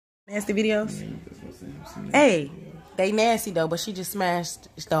Nasty videos? Hey, they nasty though, but she just smashed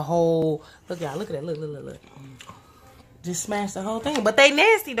the whole. Look, y'all, look at that. Look. Just smashed the whole thing. But they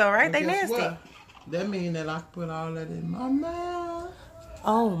nasty though, right? They nasty. What? That mean that I can put all that in my mouth.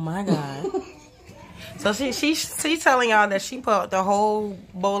 Oh my God. So she telling y'all that she put the whole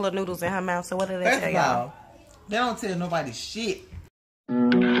bowl of noodles in her mouth. So what did they tell y'all? They don't tell nobody shit.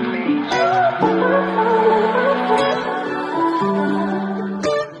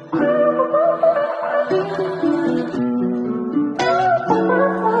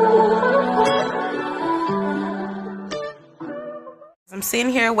 I'm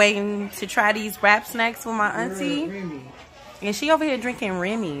sitting here waiting to try these wrap snacks with my auntie. And she over here drinking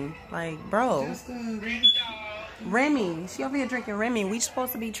Remy. Like, bro. Remy. She over here drinking Remy. We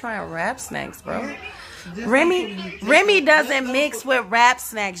supposed to be trying wrap snacks, bro. Remy doesn't mix with wrap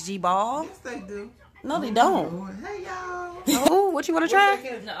snacks, G-Ball. Yes, they do. No, they don't. Hey, y'all. Oh, what you want to try?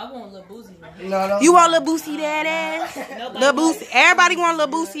 No, I want Lil Boosie. You want Lil Boosie Dad ass? Lil Boosie. Everybody want Lil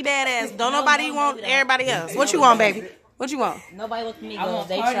Boosie Dad ass. Don't nobody want everybody else. What you want, baby? What you want? Nobody look at Migos.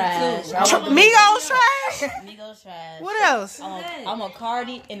 They trash. Migos trash? Migos trash. What else? I'm a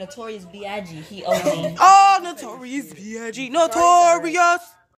Cardi and Notorious B.I.G. He owes me. Oh, Notorious B.I.G. Notorious.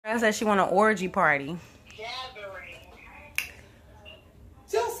 I said she want an orgy party.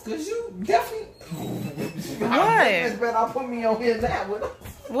 Just because you definitely... What? I'll put me on here now.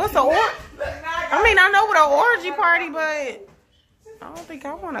 What's the orgy? I mean, I know what an orgy party, but I don't think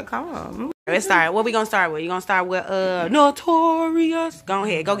I want to come. Let's start. What we gonna start with? You gonna start with Notorious? Go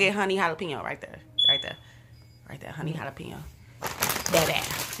ahead. Go get honey jalapeno right there. Right there. Right there. Honey jalapeno. That.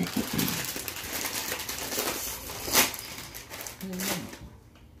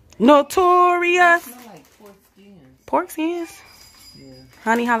 Notorious. Smell like pork skins. Pork skins? Yeah.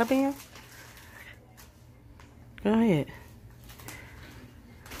 Honey jalapeno? Go ahead.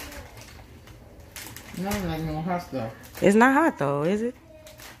 Not like no hot stuff. It's not hot though, is it?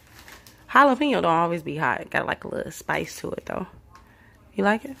 Jalapeno don't always be hot. Got like a little spice to it though. You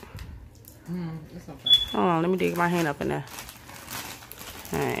like it? It's okay. Hold on, let me dig my hand up in there.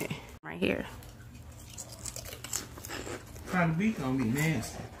 Alright. Right here. Probably beef gonna be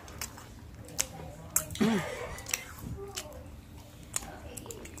nasty.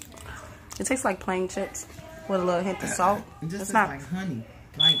 It tastes like plain chips with a little hint of salt. It's not like honey.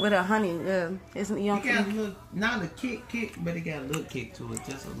 Like with a honey, yeah. It's, you know, it got a little, not a kick, but it got a little kick to it.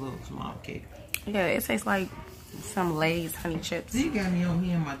 Just a little small kick. Yeah, it tastes like some Lay's honey chips. You got me on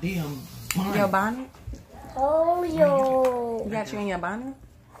here in my damn bonnet. Your bonnet? Oh, yo. You got you in your bonnet?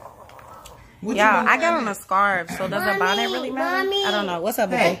 Yeah, I got on a scarf, so does a bonnet really matter? Mommy. I don't know. What's up,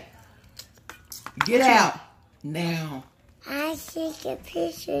 baby? Hey, get out now. I take a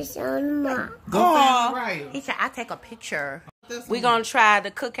pictures on mom. Go find right. He said, I take a picture. We're going to try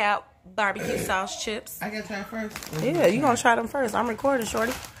the cookout barbecue sauce chips. I got to try first. Yeah, you going to try them first. I'm recording,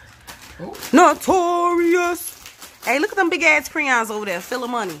 shorty. Oh. Notorious. Hey, look at them big ass crayons over there. Full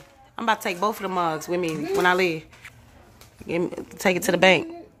of money. I'm about to take both of the mugs with me when I leave. Take it to the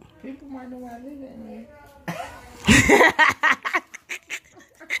bank. People might know where I live at.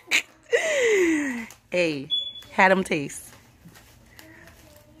 Hey, had them taste.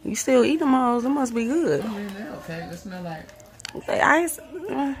 You still eat them all? It must be good. Okay, it smell like.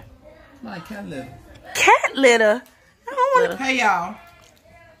 Smell like cat litter. Cat litter? I don't want to. Hey y'all,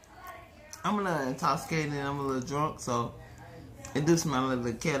 I'm a little intoxicated and I'm a little drunk, so it do smell like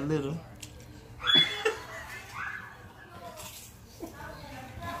the cat litter.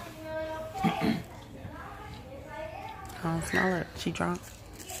 I don't smell it. She drunk.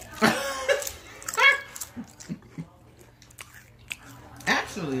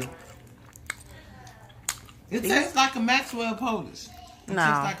 Actually, it tastes like a Maxwell Polish. It tastes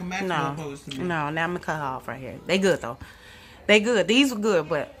like a Maxwell Polish to me. No, now I'm gonna cut her off right here. They good though. They good. These are good,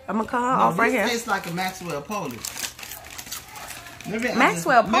 but I'm gonna cut her off right here. It tastes like a Maxwell Polish.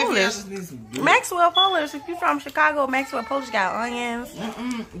 Maxwell Polish. Maxwell Polish. If you're from Chicago, Maxwell Polish got onions.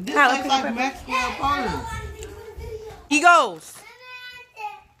 This tastes like Maxwell Polish. He goes.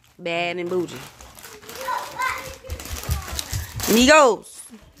 Bad and bougie. Migos.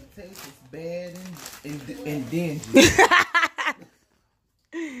 It tastes bad and dingy.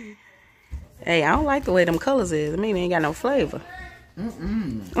 Hey, I don't like the way them colors is. I mean, they ain't got no flavor.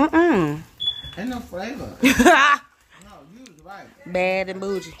 Ain't no flavor. No, you was right. Bad and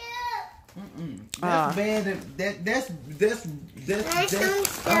bougie. That's bad. That's.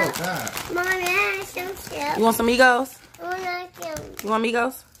 Oh God. Mommy, I have some chips. You want some Migos? I like them. You want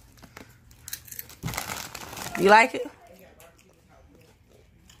Migos? You like it?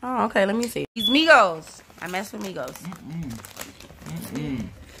 Oh, okay. Let me see. These Migos. I mess with Migos.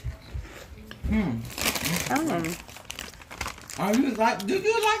 Oh, you like? Do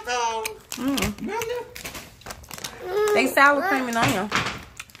you like those? Really? They sour cream and onion.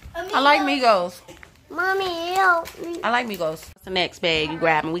 I like Migos. Mommy, help me. I like Migos. What's the next bag you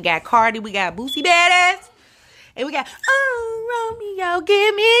grabbing? We got Cardi, we got Boosie Badass, and we got Romeo,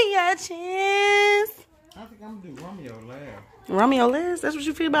 give me a chance. I think I'm gonna do Romeo last. Romeo last? That's what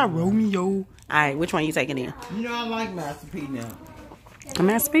you feel about Romeo? All right, which one you taking in? You know I like Master P now.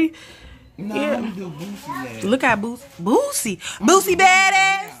 Master P? No, Yeah. I'm gonna do Boosie last. Look at Boosie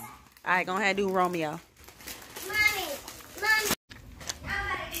Badass. All right, go ahead and do Romeo.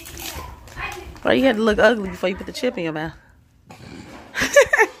 Well, you had to look ugly before you put the chip in your mouth.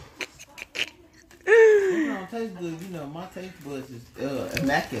 You know, it tastes good. You know, my taste buds is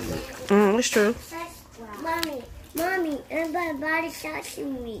immaculate. It's true. Mommy, everybody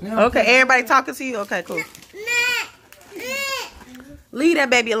touching me. No, Okay, everybody talking to you? Okay, cool. Leave that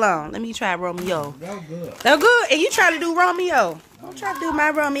baby alone. Let me try Romeo. they're good. They're good. And you try to do Romeo. Don't try to do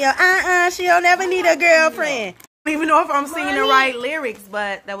my Romeo. She'll never need a girlfriend. I don't even know if I'm singing the right lyrics,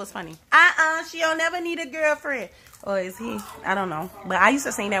 but that was funny. She'll never need a girlfriend. Or is he? I don't know. But I used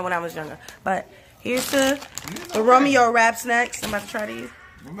to sing that when I was younger. But here's the Romeo rap snacks. I'm about to try these.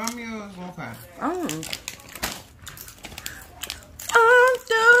 Romeo is okay. I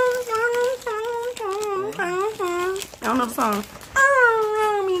don't know the song.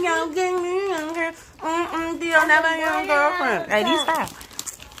 Romeo, give me a girl. She'll never need a girlfriend. Hey, these fine.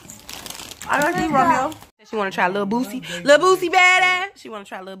 I like these, Romeo. She want to try Lil Boosie. Lil Boosie Badass. She want to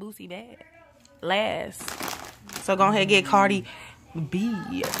try Lil Boosie Bad. Last. So go ahead and get Cardi B.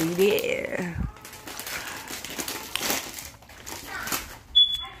 Be there.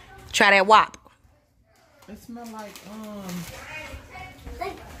 Try that WAP. It smell like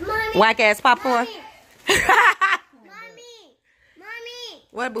Whack ass popcorn. Mommy.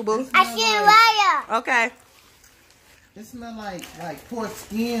 What, boo boo? I see Raya. Okay. it smell like pork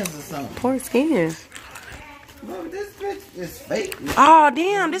skins or something. Pork skins. Bro, this bitch is fake. Oh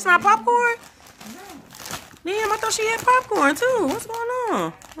damn, this not popcorn? Damn, I thought she had popcorn too. What's going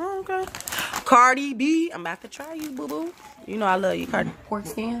on? Oh, okay. Cardi B, I'm about to try you, boo boo. You know I love you, Cardi. Pork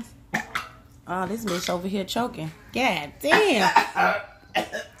skins. Oh, this bitch over here choking. God damn.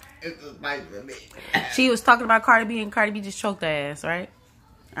 It's a bite for me. She was talking about Cardi B and Cardi B just choked her ass, right?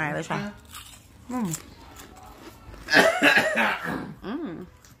 All right, let's try.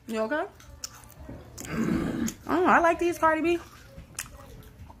 You okay? Oh, I like these, Cardi B.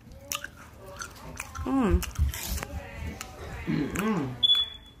 I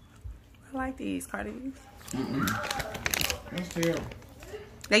like these, Cardi B. That's terrible.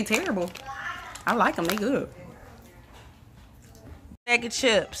 They terrible. I like them. They good. Bag of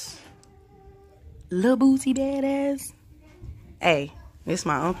chips. Lil Boosie Badass. Hey, this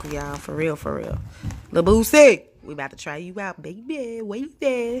my uncle, y'all. For real, for real. Lil Boosie, we about to try you out, baby. Wait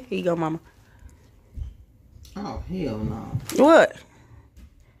there. Here you go, mama. Oh, hell no. What?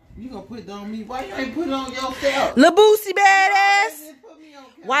 You gonna put it on me? Why you ain't put it on yourself? Lil Boosie Badass. Put me on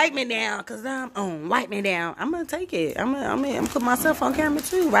camera. Wipe me down, cause I'm on. Wipe me down. I'm gonna take it. I'm gonna put myself on camera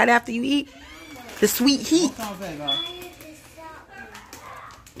too. Right after you eat the sweet heat. What's on that, dog?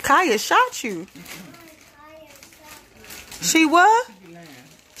 Kaya shot you. She what?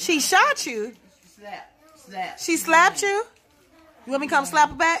 She shot you. Slap. She slapped you. You want me to come slap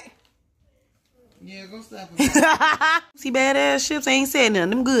her back? Yeah, go slap her. See, badass chips ain't said nothing.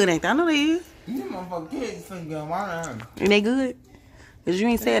 Them good, ain't they? I know they is. You motherfucker kids finger on my arm. And they good? Cause you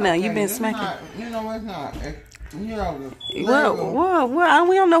ain't said nothing. You been It's smacking. not, you know it's not. You know, What?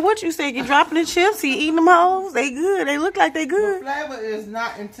 We don't know what you said. You dropping the chips. You eating them hoes. They good. They look like they the good. flavor is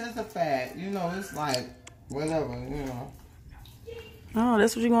not intensified. You know, it's like whatever. You know. Oh,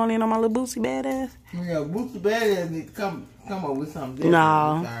 that's what you going in on my little Boosie Badass? Yeah, Boosie Badass need to come up with something different.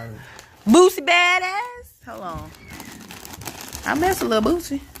 No. Boosie Badass? Hold on. I mess with little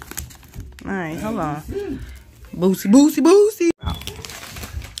Boosie. Alright, hold on. Boosie.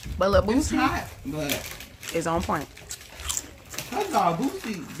 But little It's Boosie hot, but is on point. that's all.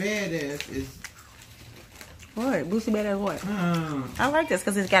 Boosie Badass is. What? Boosie Badass what? I like this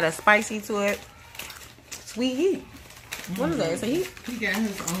because it's got a spicy to it. Sweet heat. What is that? It's a heat? He got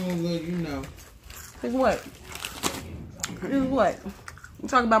his own little, you know. It's what? It's what? You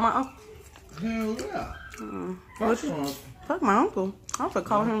talking about my uncle? Hell yeah. Fuck my uncle. I'm gonna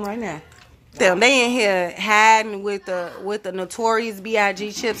call him right now. Damn, they in here hiding with the Notorious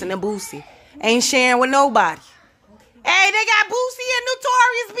B.I.G. chips and the Boosie. Ain't sharing with nobody. Hey, they got Boosie and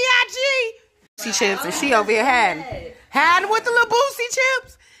Notorious B.I.G. Boosie chips, and she over here hiding. Hiding with the little Boosie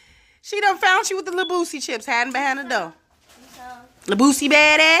chips. She done found you with the little Boosie chips, hiding behind the door. Lil Boosie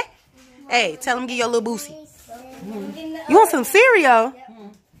Badass. Hey, tell him get your little boosie. You want some cereal?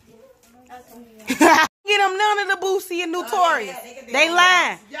 Get them none of the boosie and Notorious. They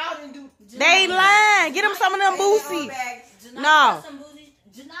lying. They lying. Get them some of them boosie. No.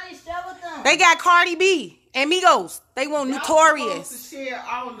 They got Cardi B and Migos. They want Notorious.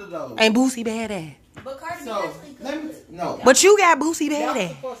 And Boosie badass. But Cardi So, no. But you got Boosie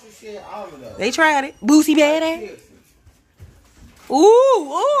badass. They tried it. Boosie badass.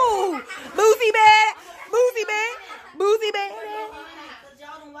 Ooh. Boosie bad. Boosie bad. Boosie bad. But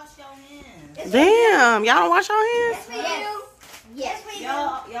y'all don't wash your hands. Damn. Y'all don't wash your hands? Yes, we do. Yes, we do.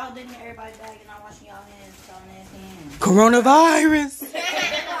 Y'all didn't everybody back and not washing y'all hands with y'all nasty hands. Coronavirus.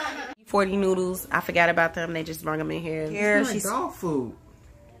 40 noodles. I forgot about them. They just bring them in here. Here, It's like dog food.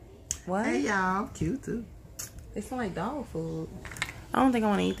 What? Hey, y'all. Cute, too. It smells like dog food. I don't think I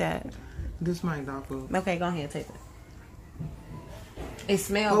want to eat that. This might dog food. Okay, go ahead, taste it. It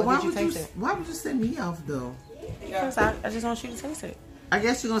smells, but did you taste it? Why would you send me off, though? Because I just want you to taste it. I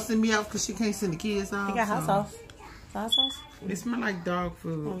guess you're going to send me off because she can't send the kids off. You got hot sauce. Hot sauce? It smells like dog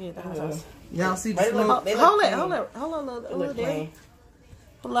food. I'll get the hot sauce. Y'all see the smoke? Hold on, little there.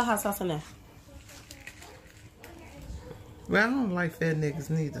 Put a little hot sauce in there. Well, I don't like fat niggas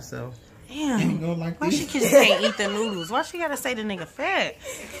neither, so. Damn. Ain't gonna like Why this. she just can't eat the noodles? Why she gotta say the nigga fat?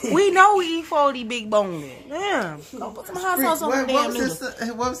 We know we eat 40 big boned. Damn. Go put some hot sauce on the damn noodles.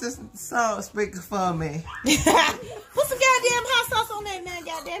 What was this song speaking for me? Put some goddamn hot sauce on that now,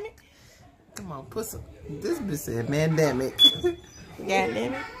 goddammit. Come on, put some. This bitch said, man, damn it.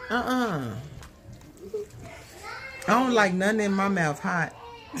 Goddammit. I don't like nothing in my mouth hot.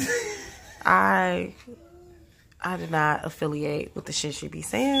 I did not affiliate with the shit she be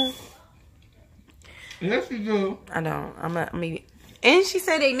saying. Yes, you do. I don't. I mean, and she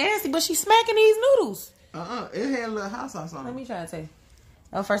said they nasty, but she's smacking these noodles. It had a little hot sauce on it. Let me try to tell you.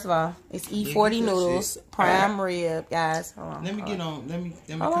 Oh, first of all, it's E40 noodles, prime rib, guys. Hold on. Let me get on. Let me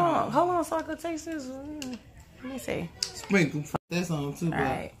Hold on, so I can taste this. Let me see. Sprinkle. That's on too, All but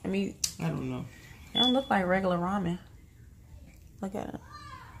right. I don't know. It don't look like regular ramen. Look at it.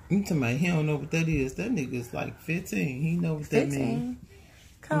 You talking about he don't know what that is. That nigga's like 15. He know what that 15. means.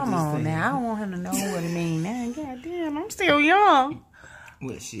 Come on now. I don't want him to know what it means now. God damn, I'm still young.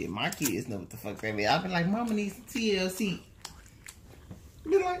 Well, shit, my kids know what the fuck that means. I be like, Mama needs some TLC.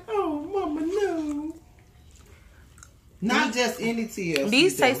 Be like, oh, Mama, no. Not just any TLC.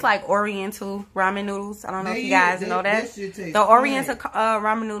 These though. taste like Oriental ramen noodles. I don't know if you Yeah, guys know that. shit tastes The Oriental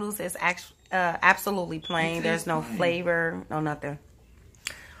ramen noodles is absolutely plain. There's no plain. flavor, no nothing.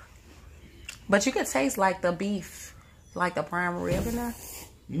 But you could taste like the beef, like the prime rib in there.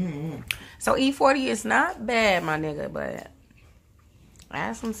 So E40 is not bad, my nigga, but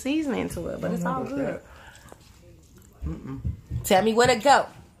add some seasoning to it. But it's all good. Tell me where to go.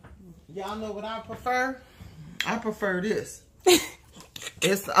 Y'all know what I prefer? I prefer this.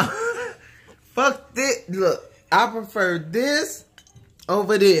 It's fuck this. Look, I prefer this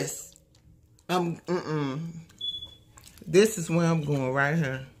over this. This is where I'm going right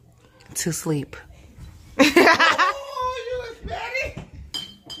here. To sleep. Oh, you is Betty.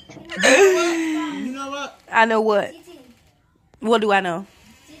 You know what? I know what. What do I know?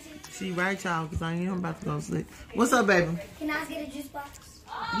 She right, y'all, because I am about to go to sleep. What's up, baby? Can I get a juice box?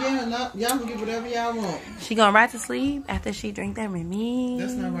 Yeah, no, y'all can get whatever y'all want. She gonna right to sleep after she drink that Remy.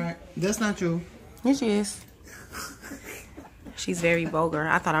 That's not right. That's not true. Yes, she is. She's very vulgar.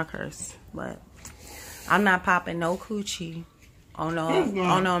 I thought I cursed, but I'm not popping no coochie on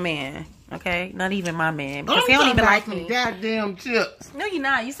no man. Okay, not even my man because he don't even like me. Goddamn chips. No, you're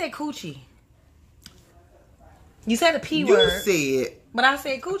not. You said coochie. You said a P You word, said but I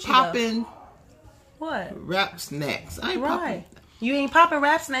said coochie. popping What? rap snacks. I ain't Right. popping. You ain't popping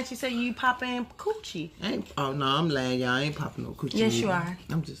rap snacks. You said you popping coochie. Oh no, I'm lying, y'all. I ain't popping no coochie. Yes, you either. are.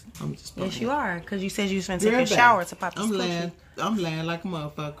 I'm just. Yes, you are. Because you said you was going to take Girl, a shower to pop this I'm coochie. lying. I'm lying like a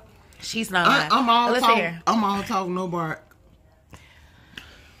motherfucker. She's not lying. I'm all Listen talk. here. I'm all talk, no bark.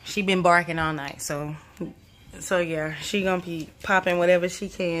 She been barking all night, so yeah, she gonna be popping whatever she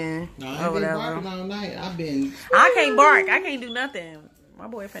can No, or I ain't been whatever. barking all night. I've been. I can't bark. I can't do nothing. My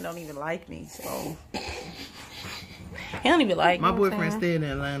boyfriend don't even like me, so he don't even like My me. boyfriend stayed in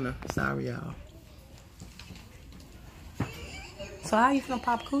Atlanta. Sorry, y'all. So how you gonna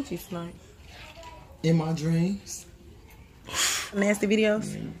pop coochie tonight? In my dreams. Nasty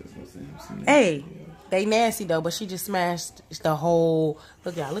videos. Hey, they nasty though, but she just smashed the whole.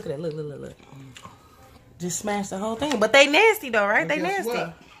 Look y'all, look at that. Look. Just smashed the whole thing. But they nasty though, right? They Guess nasty.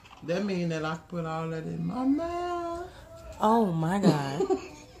 what? That mean that I put all that in my mouth. Oh my god.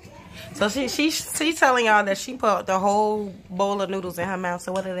 So she telling y'all that she put the whole bowl of noodles in her mouth.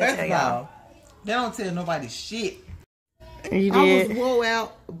 So what did they tell y'all? They don't tell nobody shit. You I did. was woe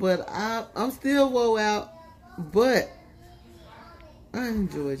out, but I'm still woe out. But I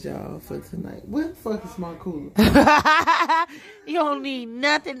enjoyed y'all for tonight. Where the fuck is my cooler? You don't need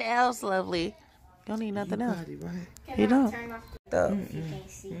nothing else, lovely. You don't need nothing else. Right. You don't.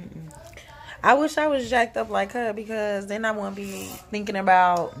 I wish I was jacked up like her because then I wouldn't be thinking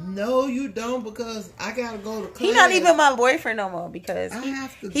about. No, you don't, because I gotta go to class. He's not even my boyfriard no more because I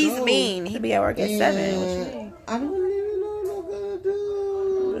have to he's go. mean. He be at work at 7. What you mean? I don't even know what I'm gonna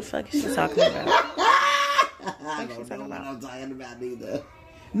do. What the fuck is she talking about? I don't know what I'm talking about either.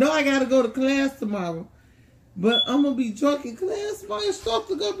 No, I gotta go to class tomorrow. But I'm gonna be drunk in class. My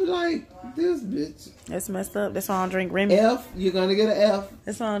instructor gonna be like, this bitch. That's messed up. That's why I don't drink Remy. F, you're gonna get an F.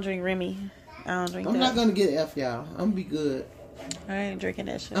 That's why I don't drink Remy. I don't drink I'm that. not gonna get an F, y'all. I'm gonna be good. I ain't drinking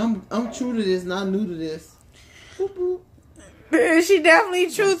that shit. I'm true to this, not new to this. Boop, boop. She definitely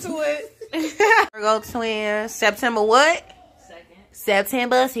true to it. Virgo twin. September what? 2nd.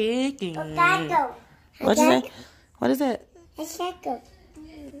 September 2nd. Gato. What you say? What is that? It's Gato.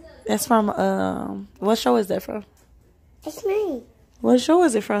 That's from what show is that from? It's me. What show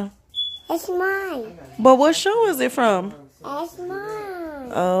is it from? It's mine. But what show is it from? It's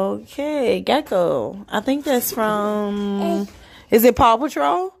mine. Okay, Gecko. I think that's from. Is it Paw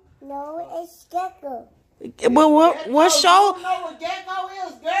Patrol? No, it's Gecko. But what show? You know what Gecko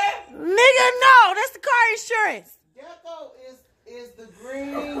is, girl? Nigga, no, that's the car insurance. Gecko is the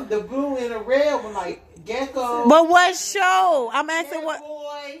green, the blue, and the red one, like Gecko. But what show? I'm asking what.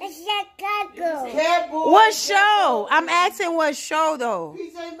 Boy, It's Gecko. Cat Boy. What show? I'm asking what show though.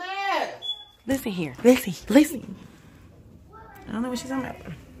 PJ Masks. Listen here. Listen. I don't know what she's talking about.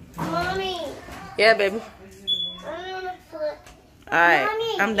 Mommy. Yeah, baby. I'm on the foot. Alright,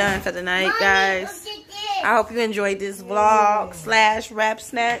 Mommy. I'm done for the night, Mommy, guys. look at this. I hope you enjoyed this vlog / rap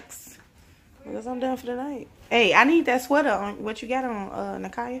snacks. Because I'm done for the night. Hey, I need that sweater on. What you got on,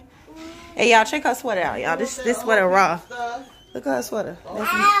 Nakaya? Hey, y'all, check her sweater out, y'all. This sweater raw. Look at her sweater.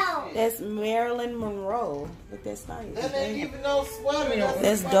 Ow. That's Marilyn Monroe. Look, that's nice. That ain't even no sweater.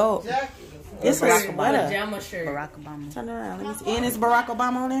 That's dope. This is sweater. Pajama shirt. Barack Obama. Turn around. Let me see. And it's Barack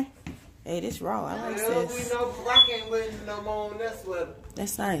Obama on there. Hey, this raw. I like We this. know Barack ain't wearing no more on that sweater.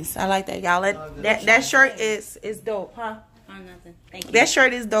 That's nice. I like that, y'all. That shirt is dope, huh? Oh, nothing. Thank you. That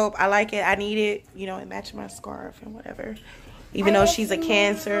shirt is dope. I like it. I need it. You know, it matches my scarf and whatever. Even though she's a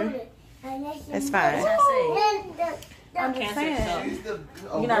Cancer, that's fine. I'm just saying.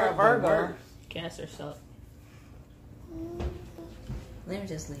 You're not a Virgo. Cancer suck. Let me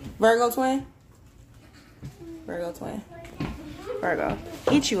just leave. Virgo twin? Virgo twin. Virgo.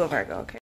 Eat you a Virgo, okay?